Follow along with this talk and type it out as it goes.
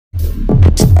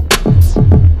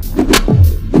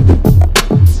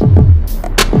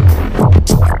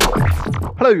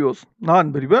Hello viewers, நான்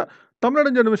Anbariv.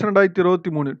 Tamil Nadu generation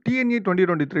 2023 TNEA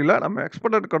 2023ல நம்ம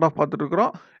expected cut off பார்த்துட்டு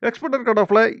இருக்கிறோம். எக்ஸ்பெக்டட் கட்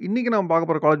ஆஃப்ல இன்னைக்கு நம்ம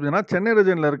பார்க்க போற காலேஜ் பார்த்தீங்கன்னா சென்னை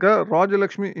ரீஜன்ல இருக்க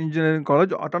Rajalakshmi engineering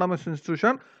college autonomous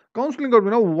institution. Counselling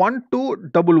பார்த்தீங்கன்னா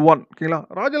 1211. ஓகேங்களா?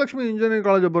 ராஜலட்சுமி இன்ஜினியரிங்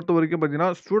காலேஜை பொறுத்த வரைக்கும்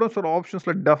பார்த்தீங்கன்னா ஸ்டூடெண்ட்ஸோட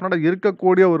ஆப்ஷன்ஸில் டெஃபினட்டாக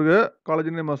இருக்கக்கூடிய ஒரு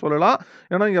காலேஜ்னு நம்ம சொல்லலாம்.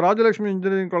 ஏன்னா இங்கே ராஜலட்சுமி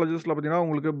இன்ஜினியரிங் காலேஜஸில் பார்த்தீங்கன்னா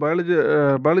உங்களுக்கு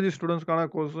பயாலஜி ஸ்டூடெண்ட்ஸ்க்கான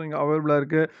கோர்ஸும் இங்கே அவைலபிளாக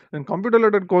இருக்குது. தென் கம்ப்யூட்டர்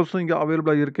ரிலேட்டட் கோர்ஸும் இங்கே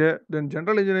அவைலபிளாக இருக்குது. தென்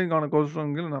ஜென்ரல் இன்ஜினியரிங்கான கோர்ஸும்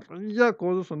இங்கே நிறைய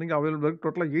கோர்சஸ் வந்து இங்கே அவைலபிளாக இருக்குது.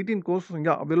 டோட்டலாக 18 கோர்ஸஸ்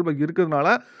இங்கே அவைலபிளாக இருக்கிறதுனால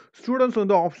ஸ்டூடெண்ட்ஸ்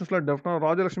வந்து ஆப்ஷன்ஸில் டெஃபினட்டாக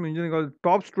Rajalakshmi engineering college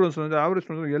top students வந்து ஆவரேஜ்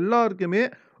ஸ்டூடெண்ட்ஸ் எல்லாருக்குமே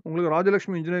உங்களுக்கு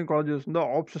ராஜலட்சுமி இன்ஜினியரிங் காலேஜஸ் வந்து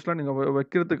ஆப்ஷன்ஸ்லாம் நீங்கள்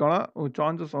வைக்கிறதுக்கான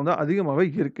சான்சஸ் வந்து அதிகமாகவே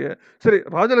இருக்குது. சரி,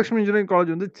 ராஜலட்சுமி இன்ஜினியரிங்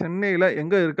காலேஜ் வந்து சென்னையில்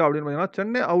எங்கே இருக்குது அப்படின்னு பார்த்தீங்கன்னா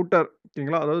சென்னை அவுட்டர்,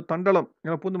 ஓகேங்களா, அதாவது தண்டலம்,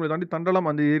 ஏன்னா பூந்தமல்லி தாண்டி தண்டலம்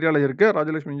அந்த ஏரியாவில் இருக்குது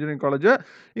ராஜலட்சுமி இன்ஜினியரிங் காலேஜ்.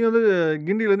 இது வந்து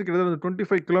கிண்டிலேருந்து கிட்டத்தட்ட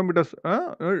 25 கிலோமீட்டர்ஸ்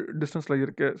டிஸ்டன்ஸில்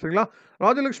இருக்குது. சரிங்களா?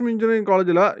 ராஜலட்சுமி இன்ஜினியரிங்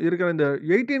காலேஜில் இருக்கிற இந்த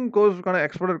 18 கோர்ஸுக்கான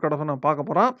எக்ஸ்பெக்டட் கட் ஆஃப் நான் பார்க்க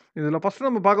போகிறோம். இதில் ஃபஸ்ட்டு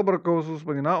நம்ம பார்க்க போகிற கோர்சஸ்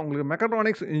பார்த்தீங்கன்னா உங்களுக்கு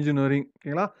மெக்காட்ரானிக்ஸ் இன்ஜினியரிங்.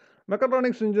 ஓகேங்களா?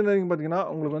 மெக்காட்ரானிக்ஸ் இன்ஜினியரிங் பார்த்தீங்கன்னா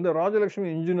உங்களுக்கு வந்து ராஜலட்சுமி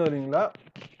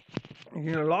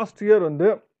இன்ஜினியரிங்கில் லாஸ்ட் இயர் வந்து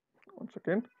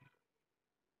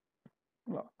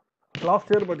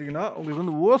பார்த்தீங்கன்னா உங்களுக்கு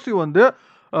வந்து ஓசி வந்து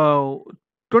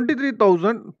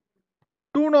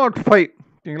 23,205,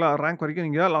 ஓகேங்களா, ரேங்க் வரைக்கும்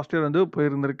நீங்கள் லாஸ்ட் இயர் வந்து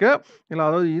போயிருந்திருக்கு. இல்லை,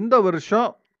 அதாவது இந்த வருஷம்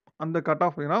அந்த கட்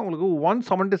ஆஃப் பார்த்தீங்கன்னா உங்களுக்கு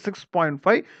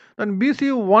 176.5, தென் PC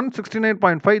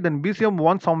 169.5, then BCM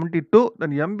 172,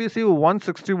 then MBC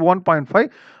 161.5,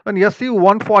 then SC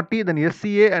 140, then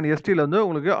SCA and எஸ்டியில் வந்து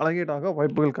உங்களுக்கு அலங்கேட்டாக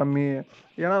வாய்ப்புகள் கம்மி.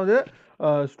 ஏன்னா வந்து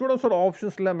ஸ்டூடெண்ட்ஸோட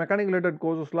ஆப்ஷன்ஸில் மெக்கானிக் ரிலேட்டட்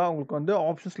கோர்சஸ்லாம் உங்களுக்கு வந்து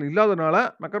ஆப்ஷன்ஸில் இல்லாதனால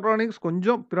மெக்காட்ரானிக்ஸ்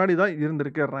கொஞ்சம் பின்னாடி தான்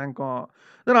இருந்திருக்கு ரேங்க்கும்.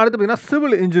 தென் அடுத்து பார்த்தீங்கன்னா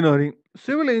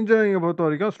சிவில் இன்ஜினியரிங்கை பொறுத்த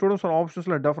வரைக்கும் ஸ்டூடெண்ட்ஸோட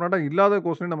ஆப்ஷன்ஸில் டெஃபினட்டாக இல்லாத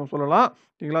கோர்ஸ்னு நம்ம சொல்லலாம்.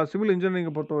 ஓகேங்களா? சிவில்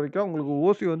இன்ஜினியரிங்கை பொறுத்த வரைக்கும் உங்களுக்கு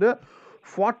ஓசி வந்து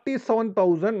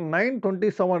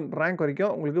 47,927 ரேங்க்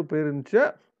வரைக்கும் உங்களுக்கு போயிருந்துச்சு.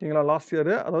 ஓகேங்களா? லாஸ்ட்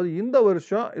இயர், அதாவது இந்த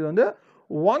வருஷம் இது வந்து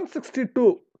 162,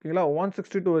 ஓகேங்களா,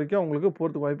 162 வரைக்கும் உங்களுக்கு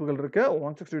போகிறதுக்கு வாய்ப்புகள் இருக்குது.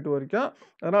 162 வரைக்கும்.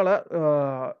 அதனால்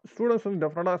ஸ்டூடெண்ட்ஸ் வந்து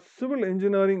டெஃபினட்டாக சிவில்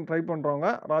இன்ஜினியரிங் ட்ரை பண்ணுறவங்க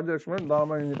ராஜலட்சுமி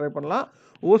தாராளமாக நீங்கள் ட்ரை பண்ணலாம்.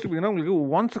 ஓசி பார்த்தீங்கன்னா உங்களுக்கு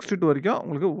 162 வரைக்கும்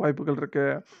உங்களுக்கு வாய்ப்புகள்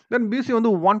இருக்குது. தென் பிசி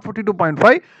வந்து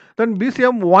 152.5, தென்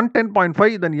BCM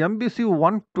 110.5, then MBC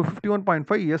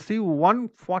 151.5, SC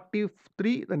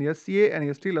 143, then SCA and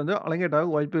எஸ்டியில் வந்து அலங்கேட்டாக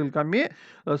வாய்ப்புகள் கம்மி.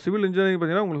 சிவில் இன்ஜினியரிங்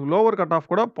பார்த்தீங்கன்னா உங்களுக்கு லோவர் கட்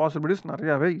ஆஃப் கூட பாசிபிலிட்டிஸ்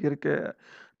நிறையாவே இருக்குது.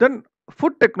 தென்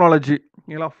ஃபுட் டெக்னாலஜி,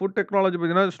 ஓகேங்களா, ஃபுட் டெக்னாலஜி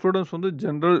பார்த்தீங்கன்னா ஸ்டூடெண்ட்ஸ் வந்து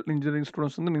ஜென்ரல் இன்ஜினியரிங்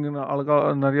ஸ்டூடெண்ட்ஸ் வந்து நீங்கள் அழகாக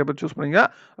நிறைய பேர் சூஸ் பண்ணீங்க.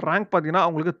 ரேங்க் பார்த்தீங்கன்னா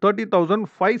உங்களுக்கு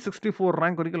 30,564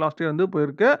 ரேங்க் வரைக்கும் லாஸ்ட் இயர் வந்து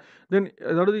போயிருக்கு. தென்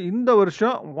அதாவது இந்த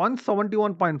வருஷம்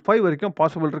 171.5 வரைக்கும்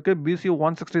பாசிபிள் இருக்குது. பிசி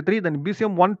 163, தென்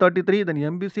பிசிஎம் 133, தென்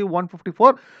எம்பிசி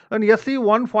 154, தென் எஸ்சி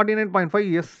 149.5,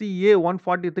 எஸ்சிஏ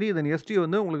 143, தென் எஸ்டி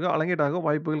வந்து உங்களுக்கு அலங்கேட்டாக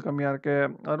வாய்ப்புகள் கம்மியாக இருக்குது.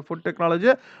 அதாவது ஃபுட்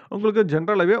டெக்னாலஜி உங்களுக்கு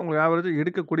ஜென்ரலாகவே உங்களுக்கு ஆவரேஜ்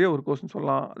எடுக்கக்கூடிய ஒரு கோர்ஸ்னு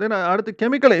சொல்லலாம். தென் அடுத்து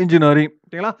கெமிக்கல் இன்ஜினியரிங்,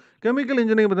 ஓகேங்களா. கெமிக்கல்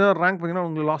இன்ஜினியரிங் பார்த்தீங்கன்னா ரேங்க் பார்த்தீங்கன்னா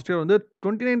உங்களுக்கு லாஸ்ட் இயர் வந்து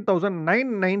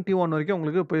 29,991 வரைக்கும்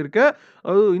உங்களுக்கு போயிருக்கு.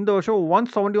 அதாவது இந்த வருஷம்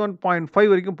 171.5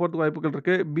 வரைக்கும் போகிறதுக்கு வாய்ப்புகள்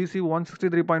இருக்குது. PC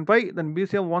 163.5, then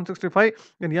BCM 165,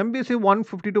 then MBC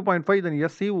 152.5, then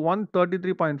SC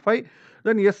 133.5,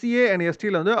 then SCA and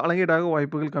எஸ்டியில் வந்து அலங்கேட்டாக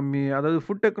வாய்ப்புகள் கம்மி. அதாவது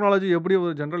ஃபுட் டெக்னாலஜி எப்படி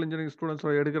ஒரு ஜென்ரல் இன்ஜினியரிங்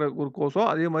ஸ்டூடெண்ட்ஸ் எடுக்கிற ஒரு கோர்ஸோ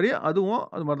அதே மாதிரி அதுவும்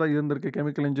அது மாதிரி தான் இருந்திருக்கு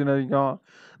கெமிக்கல் இன்ஜினியரிங்கும்.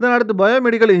 தென் அடுத்து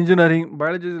biomedical engineering,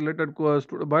 biology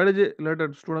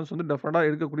related students வந்து டெஃபினட்டாக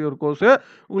எடுக்கக்கூடிய ஒரு கோர்ஸ்.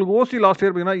 உங்களுக்கு ஓசி லாஸ்ட்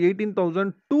இயர் பார்த்தீங்கன்னா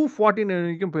 18,214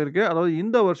 வரைக்கும் போயிருக்கு. அதாவது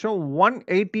இந்த வருஷம்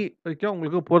 180 வரைக்கும்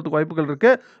உங்களுக்கு போகிறதுக்கு வாய்ப்புகள்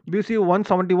இருக்குது. பிசி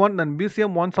 171, தென்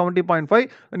பிசிஎம் 170.5,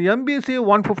 தென் எம்பிசி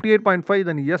 158.5,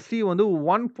 தென் எஸ்சி வந்து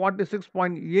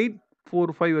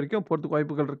 146.845 வரைக்கும் போகிறதுக்கு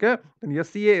வாய்ப்புகள் இருக்குது. தென்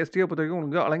எஸ்சிஏ எஸ்டியை பொறுத்த வரைக்கும்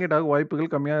உங்களுக்கு அலங்கேட்டாக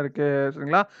வாய்ப்புகள் கம்மியாக இருக்குது.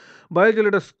 சரிங்களா? பயாலஜி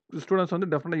ரிலேட்டட் ஸ்டூடெண்ட்ஸ் வந்து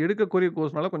டெஃபினட்டாக எடுக்கக்கூடிய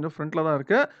கோர்ஸ்னால கொஞ்சம் ஃப்ரண்ட்டில் தான்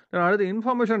இருக்குது. அடுத்து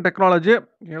information technology,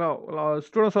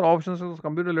 ஸ்டூடெண்ட்ஸோட options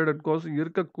computer related course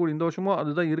இருக்கக்கூடிய இந்த வருஷமும்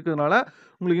அதுதான் இருக்கிறதுனால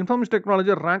உங்களுக்கு இன்ஃபர்மேஷன்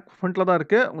டெக்னாலஜி ரேங்க் ஃப்ரண்ட்டில் தான்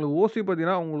இருக்குது. உங்களுக்கு ஓசி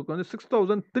பார்த்தீங்கன்னா உங்களுக்கு வந்து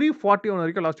 6,341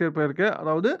 வரைக்கும் லாஸ்ட் இயர் போயிருக்கு.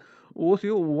 அதாவது ஓசி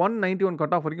 191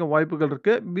 கட் ஆஃப் வரைக்கும் வாய்ப்புகள்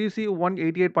இருக்குது. பிசி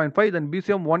 188.5, தென்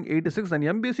பிசிஎம் 186, தென்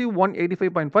எம்பிசி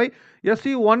 185.5,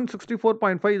 எஸ்சி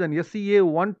 164.5, தென் எஸ்சிஏ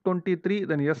 123,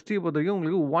 தென் எஸ்டி பொறுத்த வரைக்கும்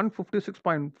உங்களுக்கு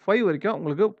 156.5 வரைக்கும்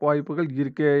உங்களுக்கு வாய்ப்புகள்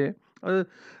இருக்குது. அது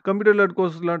கம்ப்யூட்டர் ரிலேட்டட்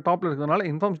கோர்ஸில் டாப்பில் இருக்கிறதுனால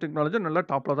இன்ஃபர்மேஷன் டெக்னாலஜி நல்லா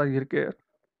டாப்பில் தான் இருக்குது.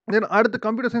 தென் அடுத்து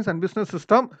computer science and business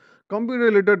system. Computer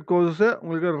related courses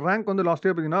உங்களுக்கு ரேங்க் வந்து லாஸ்ட்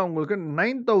இயர் பார்த்தீங்கன்னா உங்களுக்கு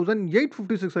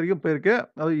 9856 வரைக்கும் போயிருக்கு.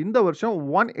 அதாவது இந்த வருஷம்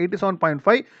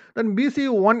 187.5, தென் பிசி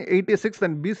 186,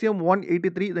 தென் பிசிஎம்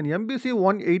 183, தென் எம்பிசி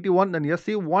 181, தென்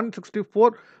எஸ்சி 164,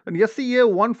 தென் எஸ்சிஏ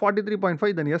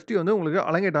 143.5, தென் எஸ்டி வந்து உங்களுக்கு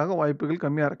அலங்கேட் ஆக வாய்ப்புகள்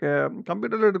கம்மியாக இருக்கு.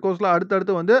 கம்ப்யூட்டர் ரிலேட்டட் கோர்ஸில்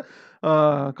அடுத்தடுத்து வந்து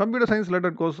கம்ப்யூட்டர் சயின்ஸ்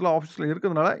ரிலேட்டட் கோர்ஸில் ஆஃபீஸில்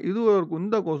இருக்கிறதுனால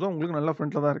இந்த கோர்ஸும் உங்களுக்கு நல்ல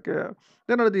ஃப்ரெண்டில் தான் இருக்குது.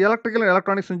 தென் அடுத்து electrical and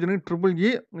electronics engineering triple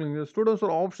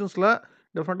ஸ்டூடெண்ட்ஸோட ஆப்ஷன்ஸில்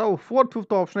டெஃபினட்டாக ஒரு 4th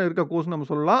 5th ஆப்ஷனாக இருக்க கோர்ஸ் நம்ம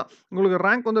சொல்லலாம். உங்களுக்கு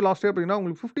ரேங்க் வந்து லாஸ்ட் இயர் பார்த்தீங்கன்னா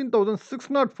உங்களுக்கு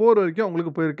 15,604 வரைக்கும்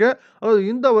உங்களுக்கு போயிருக்கு. அதாவது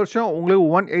இந்த வருஷம் உங்களுக்கு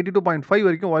 182.5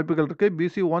 வரைக்கும் வாய்ப்புகள் இருக்குது.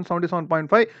 பிசி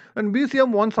 177.5, தென்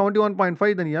பிசிஎம்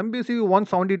 171.5, தென் எம்பிசி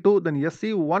 172, தென்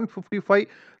எஸ்சி 155,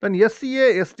 தென் எஸ்சிஏ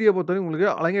எஸ்டியை பொறுத்தவரைக்கும் உங்களுக்கு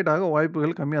அலங்கேட் ஆக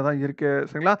வாய்ப்புகள் கம்மியாக தான் இருக்குது.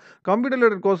 சரிங்களா? கம்ப்யூட்டர்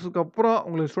ரிலேட்டட் கோர்ஸுக்கு அப்புறம்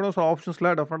உங்களுக்கு ஸ்டூடெண்ட்ஸ்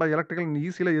ஆப்ஷன்ஸில் டெஃபினட்டாக எலக்ட்ரிக்கல்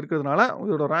ஈஸியில் இருக்கிறதுனால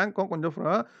உங்களோட ரேங்க்கும் கொஞ்சம்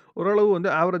ஓரளவு வந்து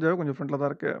ஆவரேஜாகவே கொஞ்சம் ஃப்ரெண்டில் தான்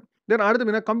இருக்குது. தென் அடுத்து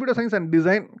பார்த்தீங்கன்னா கம்ப்யூட்டர் சயின்ஸ் அண்ட்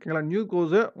டிசைன், ஓகேங்களா, நியூ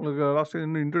கோர்ஸ் உங்களுக்கு லாஸ்ட்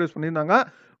இன்னும் இன்ட்ரடியூஸ் பண்ணியிருந்தாங்க.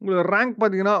 உங்களுக்கு ரேங்க்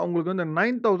பார்த்தீங்கன்னா உங்களுக்கு வந்து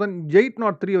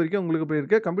 9803 வரைக்கும் உங்களுக்கு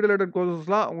போயிருக்கு. கம்ப்யூட்டர் ரிலேட்டட்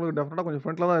கோர்சஸ்லாம் உங்களுக்கு டெஃபினட்டாக கொஞ்சம்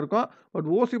ஃப்ரெண்டில் தான் இருக்கும். பட்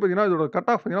ஓசி பார்த்தீங்கன்னா இதோட கட்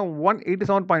ஆஃப் பார்த்தீங்கன்னா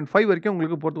 187.5 வரைக்கும்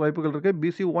உங்களுக்கு போகிறது வாய்ப்புகள் இருக்குது.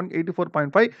 பிசி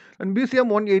 184.5, தென்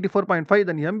பிசிஎம் 184.5,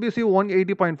 தென் எம்பிசி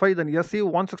 180.5, தென் எஸ்சி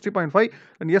 160.5,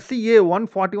 தென் எஸ்சிஏ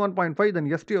 141.5,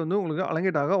 தென் எஸ்டி வந்து உங்களுக்கு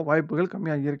அலங்கேட் ஆக வாய்ப்புகள்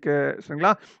கம்மியாக இருக்குது.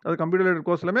 சரிங்களா? அது கம்ப்யூட்டர் ரிலேட்டட்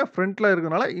கோர்ஸ் எல்லாமே ஃப்ரண்ட்டில்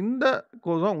இருக்கிறதுனால இந்த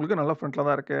கோர்ஸும் உங்களுக்கு நல்ல ஃப்ரண்ட்டில்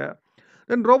தான் இருக்குது.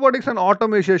 தென் ரோபோட்டிக்ஸ் அண்ட்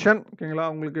ஆட்டோமேஷன், ஓகேங்களா,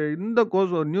 உங்களுக்கு இந்த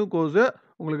கோர்ஸ் ஒரு நியூ கோர்ஸு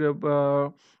உங்களுக்கு இப்போ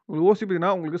உங்களுக்கு ஓசி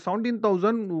பார்த்தீங்கன்னா உங்களுக்கு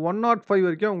 17,105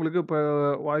 வரைக்கும் உங்களுக்கு இப்போ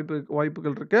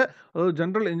வாய்ப்புகள் இருக்குது. அதாவது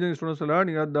ஜென்ரல் இன்ஜினியரிங் ஸ்டூடெண்ட்ஸில்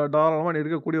நீங்கள் தாராளமாக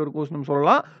எடுக்கக்கூடிய ஒரு கோர்ஸ் நம்ம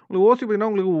சொல்லலாம். உங்களுக்கு ஓசி பார்த்தீங்கன்னா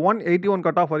உங்களுக்கு 181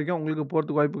 கட் ஆஃப் வரைக்கும் உங்களுக்கு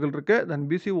போகிறதுக்கு வாய்ப்புகள் இருக்குது. தென்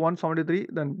பிசி 173,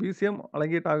 தென் பிசிஎம்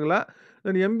அலங்கேட் ஆகலை,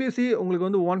 தென் எம்பிசி உங்களுக்கு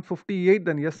வந்து 158,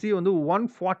 தென் எஸ்சி வந்து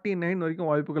 149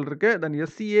 வரைக்கும் வாய்ப்புகள் இருக்குது. தென்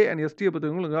எஸ்சிஏ அண்ட் எஸ்டியை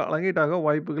பற்றி உங்களுக்கு அலங்கேட் ஆக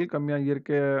வாய்ப்புகள் கம்மியாக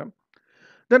இருக்குது.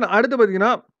 தென் அடுத்து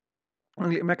பார்த்தீங்கன்னா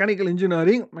மெக்கானிக்கல்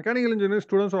இன்ஜினியரிங்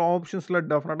ஸ்டூடெண்ட்ஸோட ஆப்ஷன்ஸில்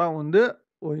டெஃபினட்டாக வந்து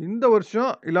இந்த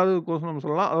வருஷம் இல்லாத கோர்ஸ் நம்ம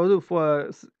சொல்லலாம். அதாவது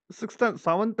 6th and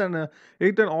 7th and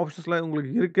 8th ஆப்ஷன்ஸில்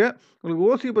உங்களுக்கு இருக்குது. உங்களுக்கு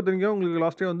ஓசி பார்த்தீங்கன்னா உங்களுக்கு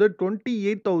லாஸ்ட் இயர் வந்து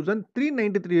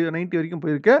 28,390 வரைக்கும்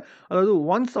போயிருக்கு. அதாவது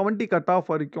 170 கட் ஆஃப்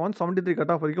வரைக்கும் 173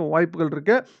 கட் ஆஃப் வரைக்கும் வாய்ப்புகள்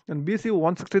இருக்குது. தென் பிசி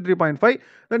 163.5,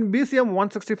 தென் பிசிஎம்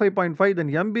 165.5,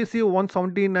 தென் எம்பிசி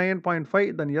 179.5,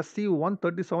 தென் எஸ்சி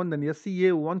 137, தென்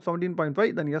எஸ்சிஏ 117.5,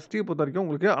 தென் எஸ்டி பொறுத்த வரைக்கும்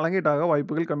உங்களுக்கு அலங்கேட் ஆக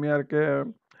வாய்ப்புகள் கம்மியாக இருக்குது.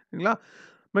 சரிங்களா?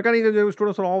 மெக்கானிக்கல்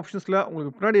ஸ்டூடெண்ட்ஸோட ஆப்ஷன்ஸில்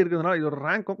உங்களுக்கு பின்னாடி இருக்கிறதுனால இதோட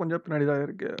ரேங்க்கும் கொஞ்சம் பின்னாடி தான்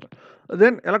இருக்குது.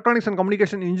 தென் electronics and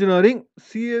communication engineering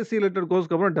CSC related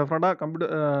கோர்ஸ்க்கு அப்புறம் டெஃபினட்டாக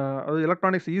அது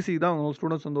எலக்ட்ரானிக்ஸ் ஈஸி தான் உங்கள்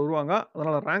ஸ்டூடெண்ட்ஸ் வந்து வருவாங்க.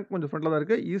 அதனால் ரேங்க் கொஞ்சம் ஃப்ரெண்டில் தான்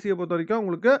இருக்குது. ஈஸியை பொறுத்த வரைக்கும்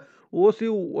உங்களுக்கு ஓசி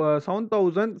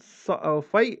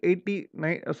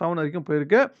 7,587 வரைக்கும்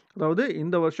போயிருக்கு. அதாவது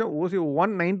இந்த வருஷம் ஓசி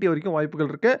 190 வரைக்கும் வாய்ப்புகள்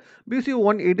இருக்குது. பிசி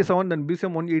 187, தென்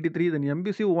பிசிஎம் 183, தென்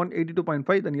எம்பிசி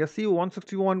 182.5, தென் எஸ்சி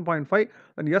 161.5,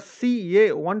 தென் எஸ்சிஏ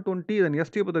 120, தென்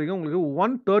எஸ்டி பொறுத்த வரைக்கும் உங்களுக்கு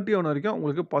 131 வரைக்கும்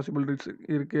உங்களுக்கு பாசிபிலிட்டிஸ்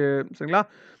இருக்குது. சரிங்களா?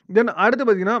 தென் அடுத்து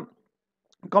பார்த்தீங்கன்னா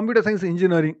கம்ப்யூட்டர் சயின்ஸ்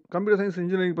இன்ஜினியரிங்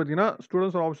பார்த்தீங்கன்னா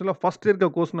ஸ்டூடெண்ட்ஸ் ஆப்ஷனில் ஃபஸ்ட் இருக்க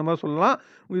கோர்ஸ் நம்ம சொல்லலாம்.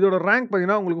 இதோட ரேங்க்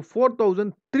பார்த்தீங்கன்னா உங்களுக்கு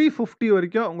 4,350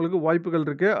 வரைக்கும் உங்களுக்கு வாய்ப்புகள்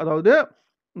இருக்குது. அதாவது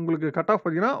உங்களுக்கு கட் ஆஃப்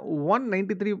பார்த்தீங்கன்னா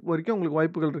 193 வரைக்கும் உங்களுக்கு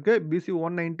வாய்ப்புகள் இருக்குது. பிசி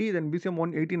 190, தென் பிசிஎம்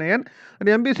 189,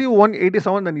 தென் எம்பிசி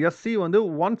 187, தென் எஸ்சி வந்து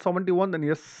 171, தென்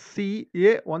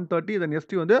எஸ்சிஏ 130, தென்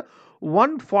எஸ்டி வந்து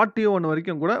 141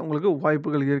 வரைக்கும் கூட உங்களுக்கு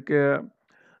வாய்ப்புகள் இருக்குது.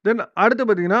 தென் அடுத்து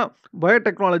பார்த்தீங்கன்னா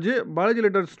பயோடெக்னாலஜி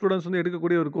ரிலேட்டட் ஸ்டூடெண்ட்ஸ் வந்து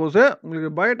எடுக்கக்கூடிய ஒரு கோர்ஸு. உங்களுக்கு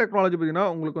பயோடெக்னாலஜி பார்த்தீங்கன்னா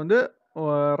உங்களுக்கு வந்து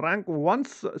ரேங்க்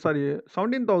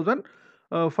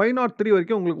 17,503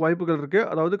 வரைக்கும் உங்களுக்கு வாய்ப்புகள் இருக்குது.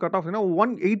 அதாவது கட் ஆஃப்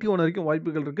 181 வரைக்கும்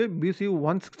வாய்ப்புகள் இருக்குது. பிசி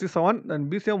 167, தென்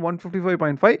பிசிஎம்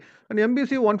 155.5, தென்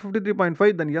எம்பிசி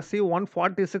 153.5, தென் எஸ்சி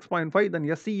 146.5, தென்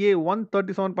எஸ்சிஏ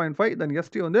 137.5, தென்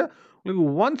எஸ்டி வந்து உங்களுக்கு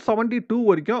 172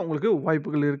 வரைக்கும் உங்களுக்கு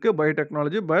வாய்ப்புகள் இருக்குது.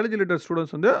 பயோடெக்னாலஜி ரிலேட்டட்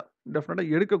ஸ்டூடெண்ட்ஸ் வந்து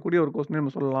டெஃபினட்டாக எடுக்கக்கூடிய ஒரு கோர்ஸ்னு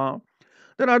நம்ம சொல்லலாம்.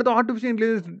 தென் அடுத்து artificial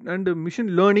intelligence and machine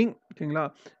learning, ஓகேங்களா,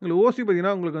 உங்களுக்கு ஓசி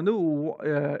பார்த்தீங்கன்னா உங்களுக்கு வந்து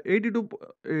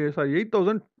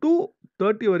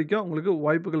 8,230 வரைக்கும் உங்களுக்கு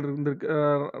வாய்ப்புகள் இருந்திருக்கு.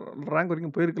 ரேங்க்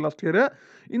வரைக்கும் போயிருக்கு லாஸ்ட் இயர்.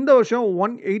 இந்த வருஷம்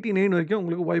 189 வரைக்கும்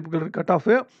உங்களுக்கு வாய்ப்புகள் இருக்குது. கட் ஆஃப்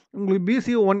உங்களுக்கு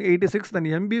பிசி 186, தென்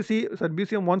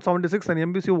பிசிஎம் 176, தென்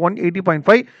எம்பிசி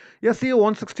 180.5, எஸ்சிஏ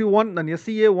 161, தென்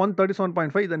எஸ்சிஏ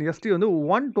 137.5, தென் எஸ்டி வந்து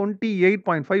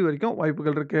 128.5 வரைக்கும்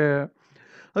வாய்ப்புகள் இருக்குது.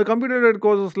 அது கம்ப்யூட்டர் ரிலேட்டட்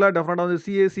கோர்சஸில் டெஃபினட்டாக வந்து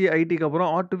சிஎஸ்சி ஐடிக்கு அப்புறம்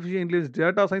artificial intelligence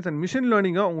data science and machine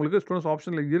லேர்னிங்காக உங்களுக்கு ஸ்டூடெண்ட்ஸ்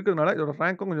ஆப்ஷனில் இருக்கிறதுனால இதோட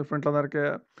ரேங்க்கும் கொஞ்சம் ஃப்ரண்ட்டில் தான்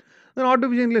இருக்குது. தென்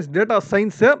ஆர்டிஃபிஷியல் இன்டெலிஜென்ஸ் டேட்டா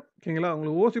சயின்ஸு ஓகேங்களா,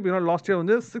 உங்களுக்கு ஓசி பார்த்தீங்கன்னா லாஸ்ட் இயர்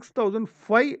வந்து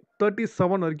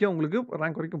 6537 வரைக்கும் உங்களுக்கு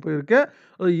ரேங்க் வரைக்கும் போயிருக்கு.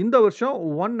 அது இந்த வருஷம்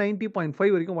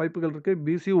 190.5 வரைக்கும் வாய்ப்புகள் இருக்குது.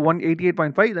 பிசியூ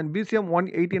 188.5, தென் பிசிஎம்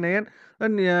 189,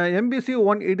 தென் எம்பிசி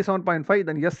 187.5,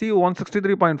 தென் எஸ்சி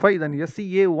 163.5, தென்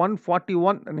எஸ்சிஏ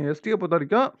 141, தென் எஸ்டியை பொறுத்த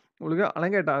வரைக்கும் உங்களுக்கு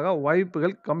அலங்கேட்டாக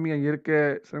வாய்ப்புகள் கம்மியாக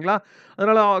இருக்குது. சரிங்களா,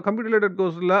 அதனால் கம்ப்யூட்டர் ரிலேட்டட்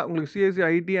கோர்ஸில் உங்களுக்கு சிஎஸ்சி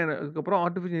ஐடி அதுக்கப்புறம்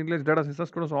artificial intelligence data science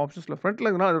students ஆப்ஷன்ஸில் ஃப்ரண்ட்டில்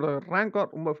இருக்குன்னா அதோட ரேங்காக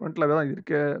ரொம்ப ஃப்ரண்ட்டில் தான்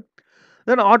இருக்குது.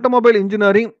 தென் ஆட்டோமொபைல்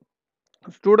இன்ஜினியரிங்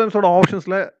ஸ்டூடெண்ட்ஸோட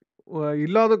ஆப்ஷன்ஸில்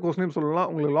இல்லாத கோர்ஸ்னு சொல்லலாம்.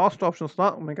 உங்களுக்கு லாஸ்ட் ஆப்ஷன்ஸ்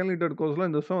தான். மெக்கானிக்கல் ரிலேட்டட் கோர்ஸில்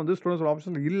இந்த வருஷம் வந்து ஸ்டூடெண்ட்ஸோட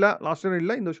ஆப்ஷன்ஸ் இல்லை. லாஸ்ட் இயர்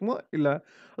இல்லை, இந்த வருஷமும் இல்லை.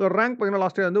 அதோட ரேங்க் பார்த்தீங்கன்னா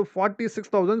லாஸ்ட் இயர் வந்து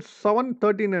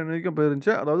 46,739 வரைக்கும்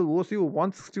போயிருந்துச்சு. அதாவது ஓசி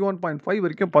 161.5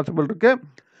 வரைக்கும் பாசிபிள் இருக்குது.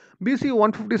 பிசி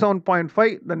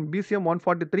 157.5, தென் பிசிஎம்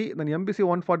 143, தென் எம்பிசி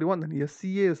 141, தென்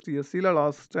எஸ்சிஏ எஸ்சியில்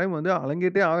லாஸ்ட் டைம் வந்து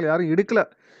அலங்கேட்டே ஆகலை, யாரும் எடுக்கல.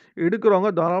 எடுக்கிறவங்க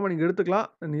தாராளமாக நீங்கள் எடுத்துக்கலாம்.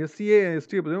 எஸ்சிஏ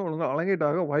எஸ்டியை பார்த்தீங்கன்னா உங்களுக்கு அலங்கேட்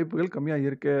ஆக வாய்ப்புகள் கம்மியாக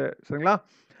இருக்குது. சரிங்களா,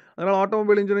 அதனால்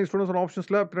ஆட்டோமொபைல் இன்ஜினியரிங் ஸ்டூடெண்ட்ஸ்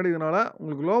ஆப்ஷன்ஸில் பின்னாடி இதனால்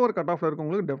உங்களுக்கு லோவர் கட் ஆஃபில்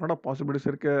இருக்கவங்களுக்கு டெஃபினட்டாக பாசிபிலிட்டிஸ்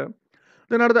இருக்குது.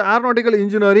 தென் அடுத்து ஏரோநாட்டிக்கல்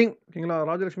இன்ஜினியரிங் ஓகேங்களா,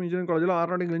 ராஜலட்சுமி இன்ஜினியரிங் காலேஜில்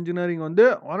ஏரோநாட்டிக்கல் இன்ஜினியரிங் வந்து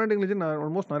ஏரோநாட்டிக்கல் இன்ஜினியரிங்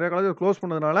ஆல்மோஸ்ட் நிறைய காலேஜ் க்ளோஸ்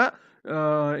பண்ணதுனால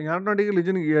ஏரோநாட்டிக்கல்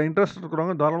இன்ஜினியரிங் இன்ட்ரெஸ்ட்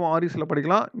இருக்கிறவங்க தாராளமாக ஆர்இசியில்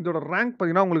படிக்கலாம். இதோட ரேங்க்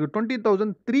பார்த்தீங்கன்னா உங்களுக்கு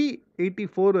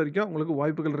 20,384 வரைக்கும் உங்களுக்கு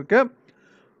வாய்ப்புகள் இருக்குது.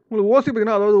 உங்களுக்கு ஓசி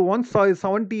பார்த்தீங்கன்னா அதாவது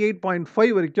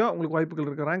 178.5 வரைக்கும் உங்களுக்கு வாய்ப்புகள்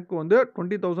இருக்குது. ரேங்க் வந்து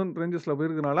 20,000 ரேஞ்சஸில்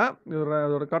போயிருக்கனால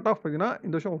இதோட கட் ஆஃப் பார்த்தீங்கன்னா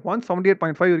இந்த வருஷம்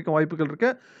 178.5 வரைக்கும் வாய்ப்புகள்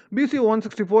இருக்குது. PC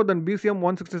 164, then BCM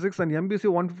 166, and MBC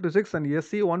 156, and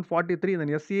SC 143,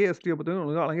 then SCA எஸ்டியை பார்த்தீங்கன்னா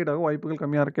உங்களுக்கு அலங்கேட்டாக வாய்ப்புகள்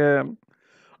கம்மியாக இருக்குது.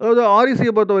 அதாவது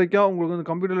ஆர்இசியை பொறுத்த வரைக்கும் உங்களுக்கு வந்து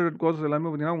கம்ப்யூட்டர் ரிலேட்டட் கோர்ஸ் எல்லாமே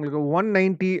பார்த்தீங்கன்னா உங்களுக்கு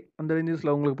 190 அந்த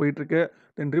ரேஞ்சஸில் உங்களுக்கு போயிட்டுருக்கு.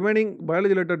 தென் remaining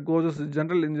biology related courses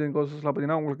general engineering கோர்சஸில்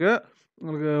பார்த்தீங்கன்னா உங்களுக்கு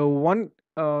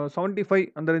 175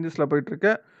 அந்த ரேஞ்சஸில்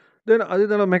போயிட்டுருக்கு. தென்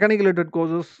அது மெக்கானிக்கல் ரிலேட்டட்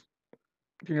கோர்சஸ்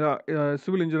ஓகேங்களா,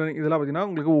 சிவில் இன்ஜினியரிங் இதெல்லாம் பார்த்தீங்கன்னா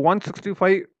உங்களுக்கு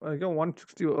 165 வரைக்கும்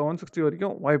 160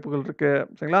 வரைக்கும் வாய்ப்புகள் இருக்குது.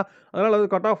 சரிங்களா, அதனால் அது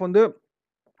கட் ஆஃப் வந்து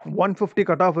 150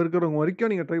 கட் ஆஃப் இருக்கிறவங்க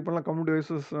வரைக்கும் நீங்கள் ட்ரை பண்ணலாம். கம்ப்யூட்டர்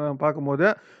வைசஸ் பார்க்கும்போது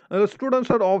அதில்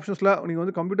ஸ்டூடெண்ட்ஸோட ஆப்ஷன்ஸில் நீங்கள்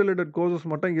வந்து கம்ப்யூட்டர் ரிலேட்டட் கோர்சஸ்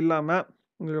மட்டும் இல்லாமல்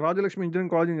உங்களுக்கு ராஜலட்சுமி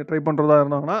இன்ஜினியரிங் காலேஜ் நீங்கள் ட்ரை பண்ணுறதா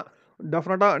இருந்தாங்கன்னா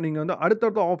டெஃபினட்டாக நீங்கள் வந்து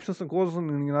அடுத்தடுத்த ஆப்ஷன்ஸ் கோர்சஸ்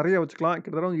நீங்கள் நிறைய வச்சுக்கலாம்.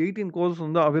 கிட்டத்தட்ட 18 கோர்சஸ்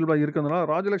வந்து அவைலபிளாக இருக்கிறதுனால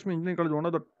Rajalakshmi engineering college one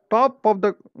of the top of the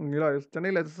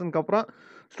சென்னையில் எஸ்எஸ்என்க்கு அப்புறம்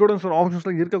ஸ்டூடெண்ட்ஸோட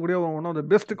ஆப்ஷன்ஸில் இருக்கக்கூடிய one of the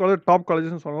best college, top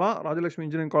காலேஜஸ்னு சொல்லலாம் ராஜலட்சுமி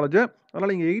இன்ஜினியரிங் காலேஜ்.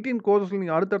 அதனால் நீங்கள் 18 கோர்சஸில்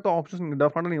நீங்கள் அடுத்தடுத்த ஆப்ஷன்ஸ் நீங்கள்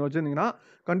டெஃபினட்டாக நீங்கள் வச்சுருந்தீங்கன்னா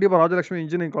கண்டிப்பாக ராஜலட்சுமி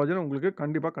இன்ஜினியரிங் காலேஜில் உங்களுக்கு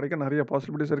கண்டிப்பாக கிடைக்க நிறைய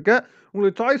பாசிபிலிட்டிஸ் இருக்குது.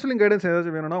 உங்களுக்கு சாய்ஸ்லிங் கைடன்ஸ்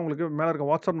ஏதாச்சும் வேணும்னா உங்களுக்கு மேலே இருக்க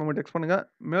வாட்ஸ்அப் நம்பர் டெக்ஸ்ட் பண்ணுங்கள்.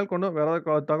 மேற்கொண்டு வேறு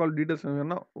ஏதாவது தகவல் டீட்டெயில்ஸ்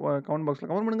வேணும்னா கமெண்ட் பாக்ஸில்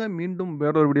கமெண்ட் பண்ணுங்கள். மீண்டும்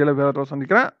வேற ஒரு வீடியோவில் வேறு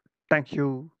சந்திக்கிறேன். தேங்க்யூ.